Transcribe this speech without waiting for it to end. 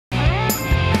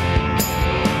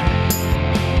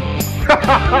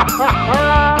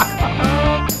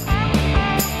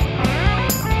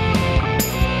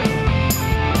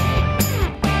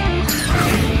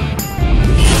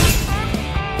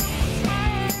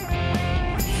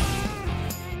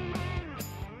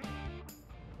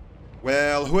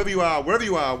Well, whoever you are, wherever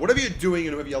you are, whatever you're doing,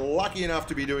 and whoever you're lucky enough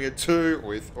to be doing it to,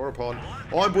 with or upon,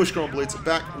 I'm Bushka on Blitz,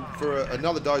 back for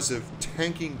another dose of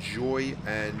tanking joy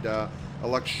and a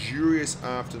luxurious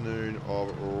afternoon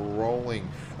of rolling.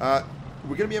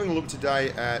 We're going to be having a look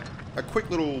today at a quick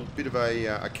little bit of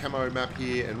a camo map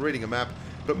here and reading a map,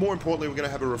 but more importantly, we're going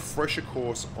to have a refresher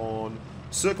course on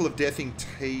Circle of Deathing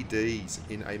TDs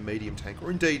in a medium tank,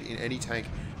 or indeed in any tank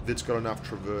that's got enough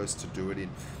traverse to do it in.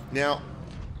 Now,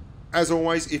 as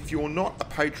always, if you're not a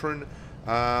patron,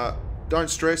 don't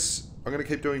stress. I'm going to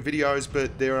keep doing videos,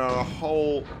 but there are a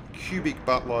whole cubic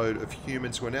buttload of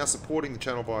humans who are now supporting the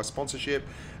channel via sponsorship,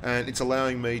 and it's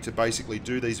allowing me to basically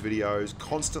do these videos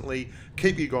constantly,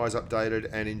 keep you guys updated,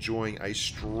 and enjoying a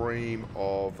stream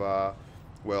of,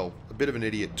 well, a bit of an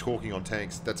idiot talking on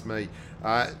tanks. That's me.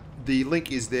 The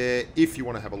link is there if you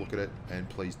want to have a look at it, and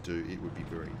please do. It would be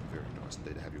very, very nice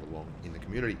indeed to have you along in the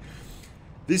community.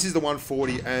 This is the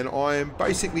 140, and I am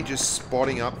basically just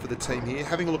spotting up for the team here,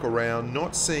 having a look around,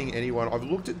 not seeing anyone. I've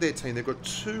looked at their team. They've got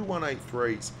two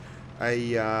 183s,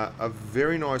 a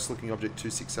very nice looking Object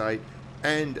 268,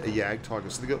 and a Yag Tiger.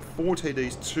 So they've got 4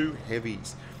 TDs, 2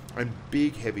 heavies, and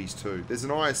big heavies too. There's an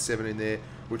IS-7 in there,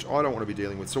 which I don't want to be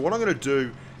dealing with. So what I'm going to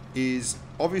do is,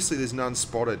 obviously there's none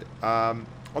spotted. I'm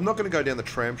not going to go down the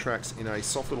tram tracks in a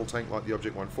soft little tank like the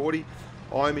Object 140.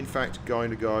 I'm in fact going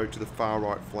to go to the far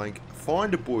right flank,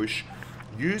 find a bush,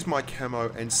 use my camo,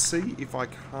 and see if I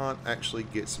can't actually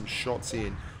get some shots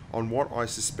in on what I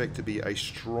suspect to be a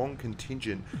strong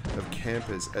contingent of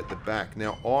campers at the back.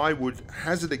 Now, I would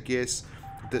hazard a guess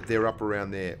that they're up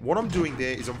around there. What I'm doing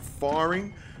there is I'm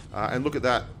firing, and look at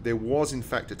that, there was in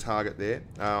fact a target there.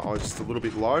 I was just a little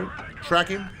bit low. Track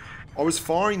him. I was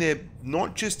firing there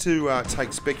not just to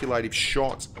take speculative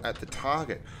shots at the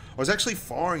target. I was actually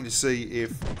firing to see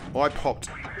if I popped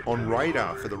on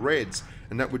radar for the Reds,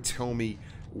 and that would tell me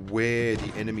where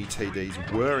the enemy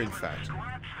TDs were in fact.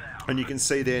 And you can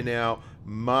see there now,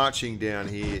 marching down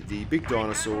here, the big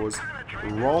dinosaurs,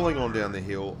 rolling on down the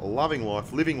hill, loving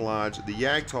life, living large. The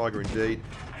Yag Tiger indeed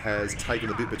has taken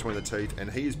the bit between the teeth,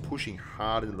 and he is pushing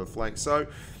hard into the flank. So,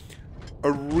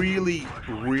 a really,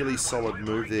 really solid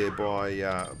move there by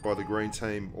the green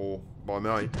team, or by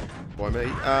me,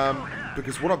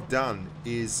 because what I've done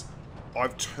is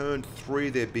I've turned 3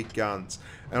 of their big guns,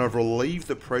 and I've relieved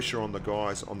the pressure on the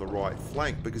guys on the right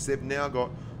flank, because they've now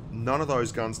got none of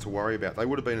those guns to worry about. They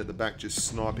would have been at the back just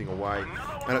sniping away,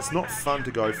 and it's not fun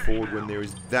to go forward when there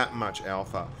is that much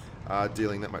alpha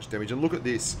dealing that much damage. And look at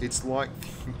this, it's like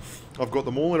I've got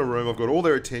them all in a room, I've got all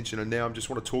their attention, and now I just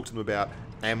want to talk to them about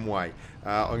Amway.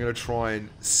 I'm going to try and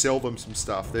sell them some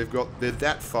stuff. They're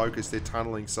that focused, they're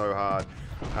tunneling so hard,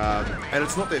 and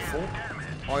it's not their fault.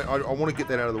 I want to get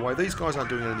that out of the way. These guys aren't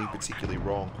doing anything particularly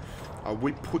wrong.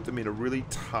 We put them in a really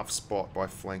tough spot by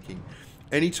flanking.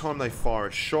 Anytime they fire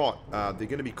a shot, they're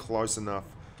going to be close enough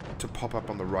to pop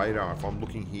up on the radar if I'm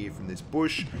looking here from this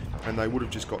bush, and they would have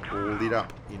just got lit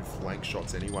up in flank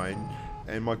shots anyway.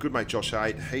 And my good mate Josh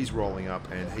 8, he's rolling up,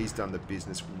 and he's done the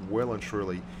business well and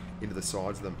truly into the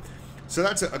sides of them. So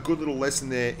that's a good little lesson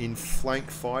there in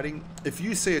flank fighting. If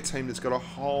you see a team that's got a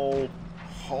whole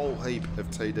heap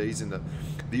of TDs in it,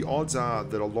 the odds are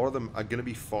that a lot of them are going to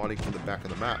be fighting from the back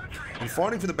of the map. And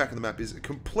fighting from the back of the map is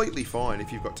completely fine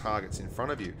if you've got targets in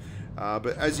front of you.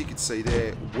 But as you can see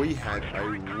there, we had a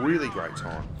really great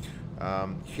time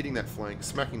hitting that flank,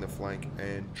 smacking the flank,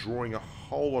 and drawing a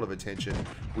whole lot of attention,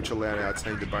 which allowed our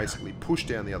team to basically push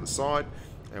down the other side,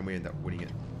 and we end up winning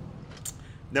it.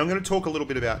 Now I'm going to talk a little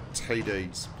bit about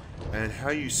TDs and how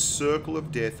you circle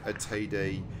of death a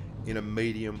TD in a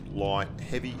medium, light,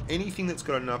 heavy, anything that's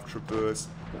got enough traverse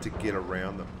to get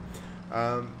around them.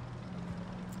 And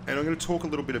I'm going to talk a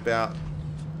little bit about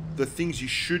the things you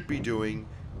should be doing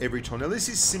every time. Now this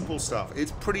is simple stuff,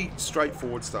 it's pretty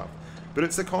straightforward stuff, but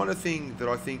it's the kind of thing that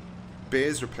I think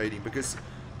bears repeating, because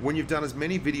when you've done as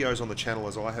many videos on the channel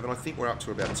as I have, and I think we're up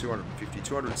to about 250,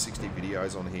 260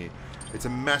 videos on here, it's a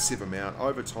massive amount.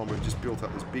 Over time we've just built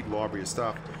up this big library of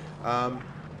stuff.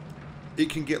 It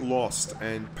can get lost,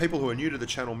 and people who are new to the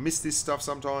channel miss this stuff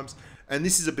sometimes, and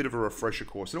this is a bit of a refresher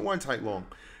course, and it won't take long.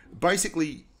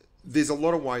 Basically, there's a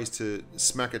lot of ways to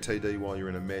smack a TD while you're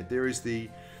in a med. There is the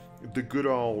good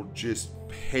old just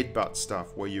headbutt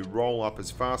stuff, where you roll up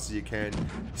as fast as you can,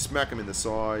 smack them in the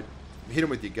side, hit them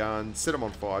with your gun, set them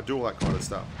on fire, do all that kind of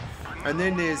stuff. And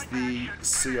then there's the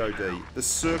COD, the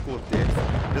Circle of Death.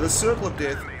 Now the Circle of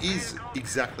Death is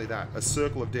exactly that, a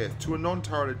Circle of Death. To a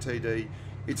non-turreted TD,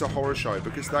 it's a horror show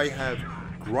because they have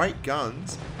great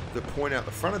guns that point out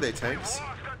the front of their tanks,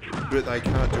 but they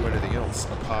can't do anything else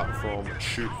apart from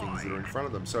shoot things that are in front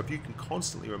of them. So if you can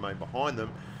constantly remain behind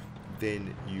them,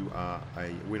 then you are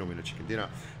a winner chicken dinner.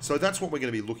 So that's what we're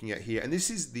going to be looking at here. And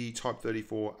this is the Type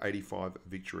 3485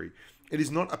 Victory. It is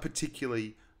not a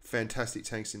particularly fantastic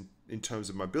tank in terms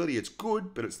of mobility. It's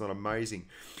good, but it's not amazing.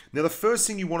 Now, the first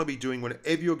thing you want to be doing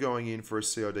whenever you're going in for a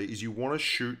COD is you want to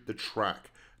shoot the track,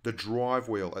 the drive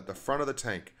wheel at the front of the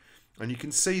tank. And you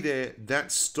can see there,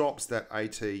 that stops that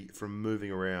AT from moving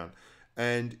around.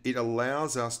 And it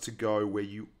allows us to go where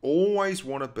you always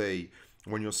want to be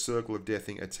when you're Circle of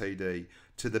Deathing a TD,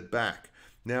 to the back.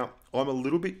 Now, I'm a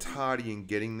little bit tardy in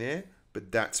getting there,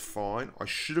 but that's fine. I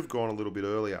should have gone a little bit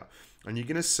earlier. And you're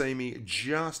going to see me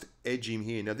just edge him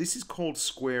here. Now, this is called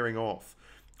squaring off.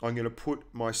 I'm going to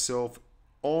put myself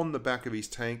on the back of his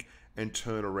tank and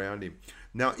turn around him.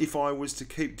 Now, if I was to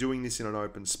keep doing this in an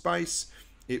open space,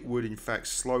 it would in fact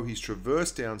slow his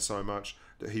traverse down so much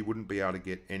that he wouldn't be able to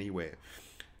get anywhere.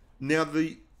 Now,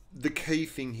 the key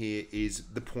thing here is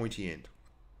the pointy end.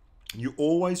 You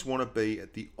always want to be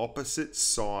at the opposite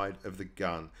side of the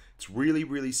gun. It's really,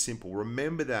 really simple.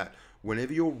 Remember that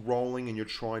whenever you're rolling and you're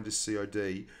trying to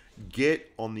COD,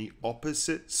 get on the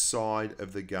opposite side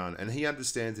of the gun. And he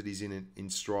understands that he's in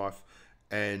strife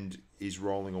and is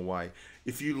rolling away.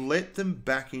 If you let them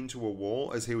back into a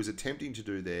wall, as he was attempting to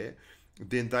do there,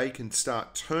 then they can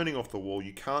start turning off the wall.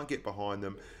 You can't get behind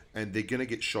them, and they're going to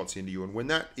get shots into you. And when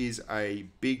that is a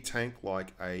big tank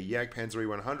like a Jagdpanzer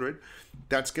E100,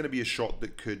 that's going to be a shot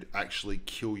that could actually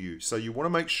kill you. So you want to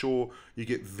make sure you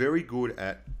get very good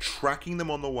at tracking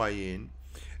them on the way in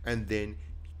and then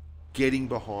getting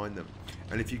behind them.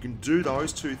 And if you can do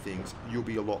those two things, you'll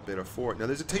be a lot better for it. Now,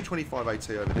 there's a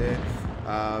T25AT over there.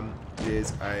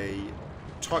 There's a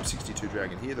Type 62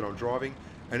 Dragon here that I'm driving,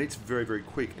 and it's very, very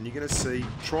quick. And you're going to see,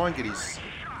 try and get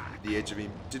the edge of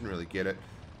him. Didn't really get it.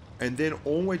 And then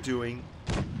all we're doing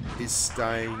is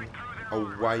staying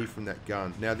away from that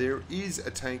gun. Now, there is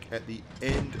a tank at the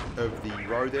end of the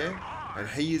row there, and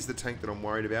he is the tank that I'm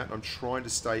worried about. I'm trying to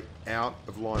stay out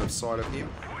of line of sight of him.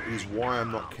 It is why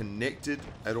I'm not connected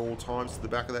at all times to the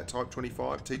back of that Type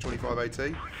 25,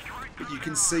 T25AT. But you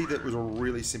can see that was a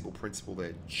really simple principle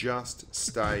there. Just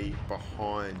stay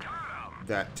behind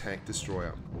that tank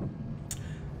destroyer.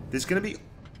 There's going to be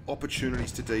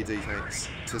opportunities to DD tanks,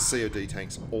 to COD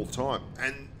tanks all the time,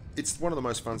 and it's one of the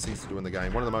most fun things to do in the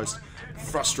game. One of the most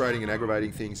frustrating and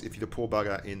aggravating things if you're the poor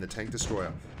bugger in the tank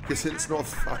destroyer, because it's not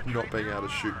fun not being able to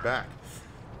shoot back.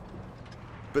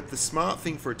 But the smart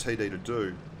thing for a TD to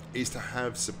do is to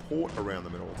have support around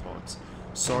them at all times,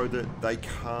 so that they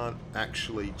can't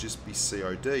actually just be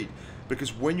COD'd.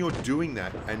 Because when you're doing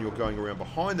that and you're going around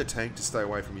behind the tank to stay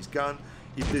away from his gun,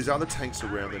 if there's other tanks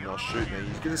around them, they'll shoot me.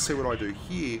 You're going to see what I do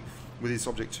here with this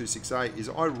Object 268 is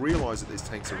I realise that there's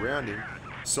tanks around him,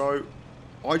 so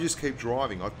I just keep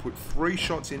driving. I've put 3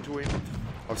 shots into him.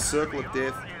 I've Circle of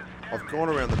Death. I've gone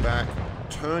around the back,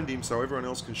 turned him so everyone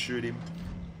else can shoot him,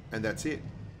 and that's it.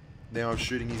 Now I'm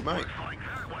shooting his mate.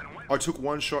 I took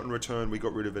 1 shot in return. We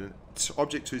got rid of an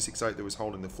Object 268 that was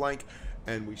holding the flank,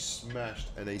 and we smashed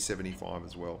an E75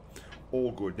 as well.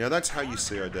 All good. Now that's how you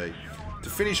COD. To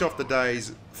finish off the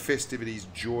day's festivities,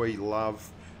 joy,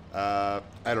 love,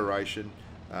 adoration,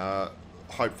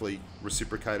 hopefully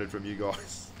reciprocated from you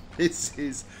guys. This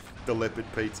is the Leopard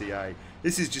PTA.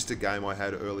 This is just a game I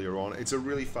had earlier on. It's a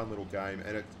really fun little game,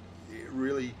 and it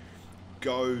really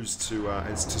goes to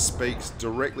and speaks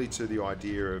directly to the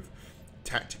idea of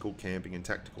tactical camping and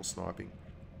tactical sniping.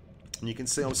 And you can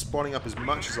see I'm spotting up as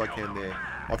much as I can there.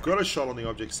 I've got a shot on the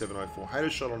Object 704. Had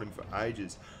a shot on him for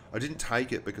ages. I didn't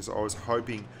take it because I was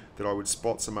hoping that I would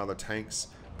spot some other tanks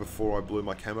before I blew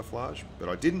my camouflage, but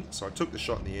I didn't, so I took the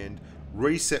shot in the end,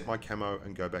 reset my camo,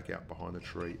 and go back out behind the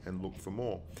tree and look for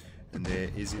more. And there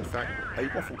is, in fact, a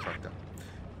waffle tractor.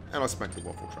 And I smacked the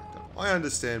waffle tractor. I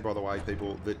understand, by the way,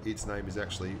 people, that its name is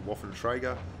actually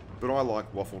Waffenträger, but I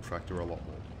like waffle tractor a lot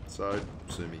more. So,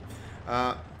 sue me.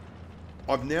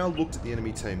 I've now looked at the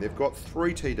enemy team. They've got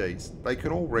 3 TDs. They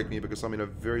can all wreck me because I'm in a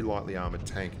very lightly armoured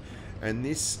tank. And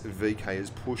this VK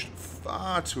is pushed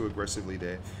far too aggressively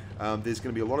there. There's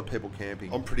going to be a lot of people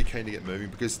camping. I'm pretty keen to get moving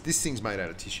because this thing's made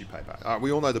out of tissue paper.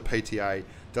 We all know the PTA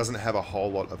doesn't have a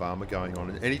whole lot of armour going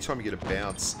on. And anytime you get a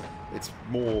bounce, it's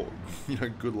more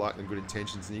good luck than good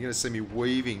intentions. And you're going to see me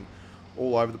weaving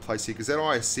all over the place here because that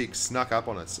IS-6 snuck up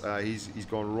on us. He's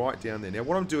gone right down there. Now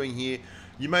what I'm doing here,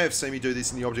 You may have seen me do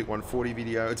this in the Object 140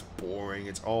 video. It's boring,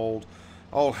 it's old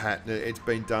hat, it's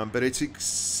been done, but it's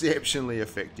exceptionally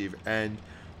effective. And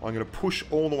I'm going to push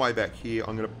all the way back here.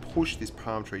 I'm going to push this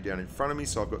palm tree down in front of me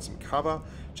so I've got some cover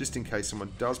just in case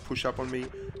someone does push up on me.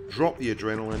 Drop the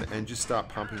adrenaline and just start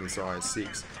pumping this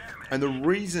IS-6. And the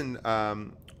reason I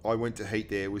went to heat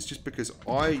there was just because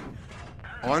I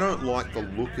don't like the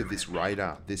look of this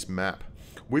radar, this map.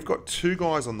 We've got 2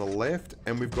 guys on the left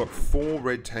and we've got 4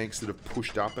 red tanks that have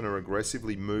pushed up and are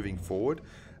aggressively moving forward.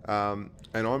 And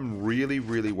I'm really,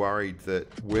 really worried that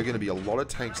we're going to be a lot of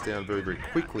tanks down very, very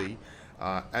quickly.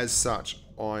 As such,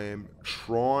 I am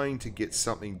trying to get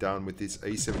something done with this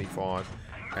E75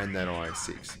 and that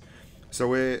IS-6. So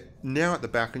we're now at the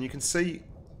back, and you can see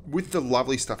with the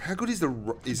lovely stuff, how good is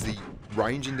the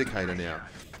range indicator now?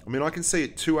 I mean, I can see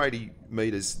at 280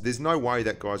 meters, there's no way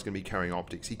that guy's going to be carrying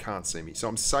optics. He can't see me. So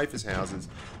I'm safe as houses.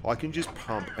 I can just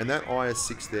pump, and that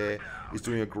IS-6 there is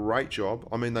doing a great job.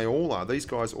 I mean, they all are. These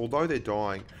guys, although they're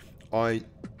dying, I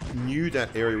knew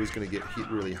that area was going to get hit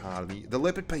really hard. The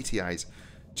Leopard PTA's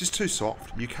just too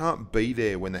soft. You can't be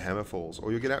there when the hammer falls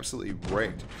or you'll get absolutely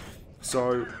wrecked.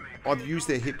 So I've used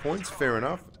their hit points, fair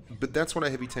enough, but that's what a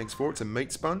heavy tank's for. It's a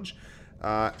meat sponge,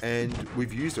 and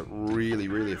we've used it really,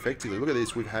 really effectively. Look at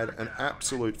this. We've had an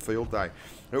absolute field day.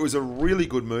 It was a really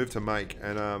good move to make,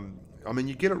 and I mean,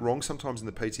 you get it wrong sometimes in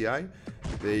the PTA.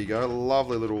 There you go.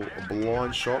 Lovely little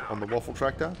blind shot on the waffle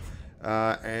tractor.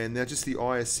 And now just the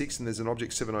IS-6, and there's an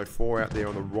Object 704 out there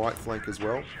on the right flank as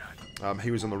well.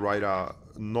 He was on the radar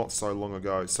not so long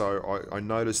ago, so I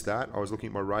noticed that. I was looking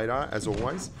at my radar, as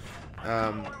always.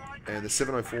 And the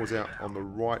 704 is out on the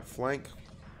right flank,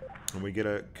 and we get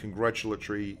a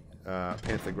congratulatory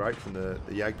Panther Great from the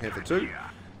Jag Panther 2.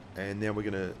 And now we're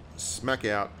going to smack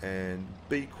out and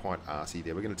be quite arsey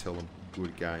there. We're going to tell them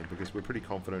good game, because we're pretty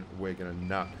confident we're going to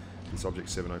nut this Object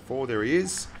 704. There he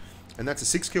is. And that's a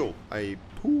 6 kill, a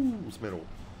Pools medal.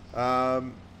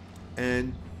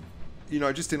 And, you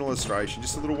know, just an illustration,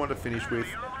 just a little one to finish with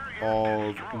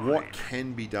of what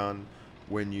can be done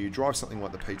when you drive something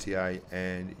like the PTA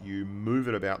and you move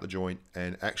it about the joint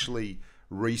and actually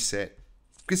reset.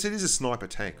 Because it is a sniper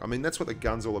tank. I mean, that's what the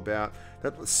gun's all about.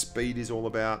 That's what speed is all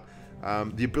about.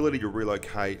 The ability to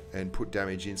relocate and put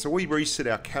damage in. So we reset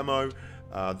our camo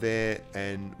there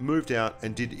and moved out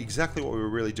and did exactly what we were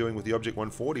really doing with the Object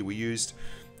 140. We used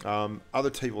other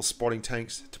T-Vol spotting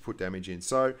tanks to put damage in.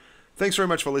 So thanks very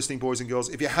much for listening, boys and girls.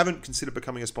 If you haven't considered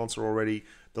becoming a sponsor already,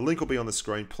 the link will be on the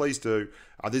screen. Please do.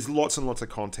 There's lots and lots of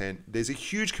content. There's a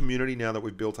huge community now that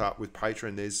we've built up with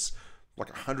Patreon. There's like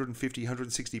 150,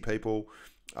 160 people.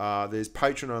 There's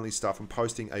Patreon-only stuff. I'm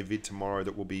posting a vid tomorrow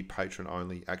that will be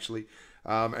Patreon-only, actually.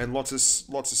 And lots of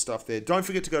stuff there. Don't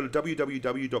forget to go to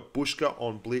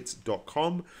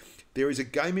www.bushkaonblitz.com. There is a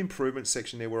game improvement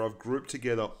section there where I've grouped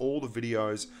together all the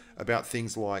videos about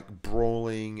things like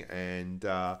brawling and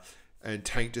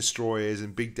tank destroyers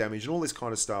and big damage and all this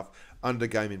kind of stuff under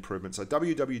game improvement. So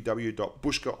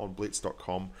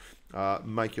www.bushkaonblitz.com.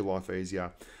 Make your life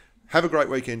easier. Have a great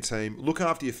weekend, team. Look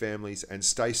after your families and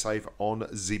stay safe on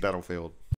the battlefield.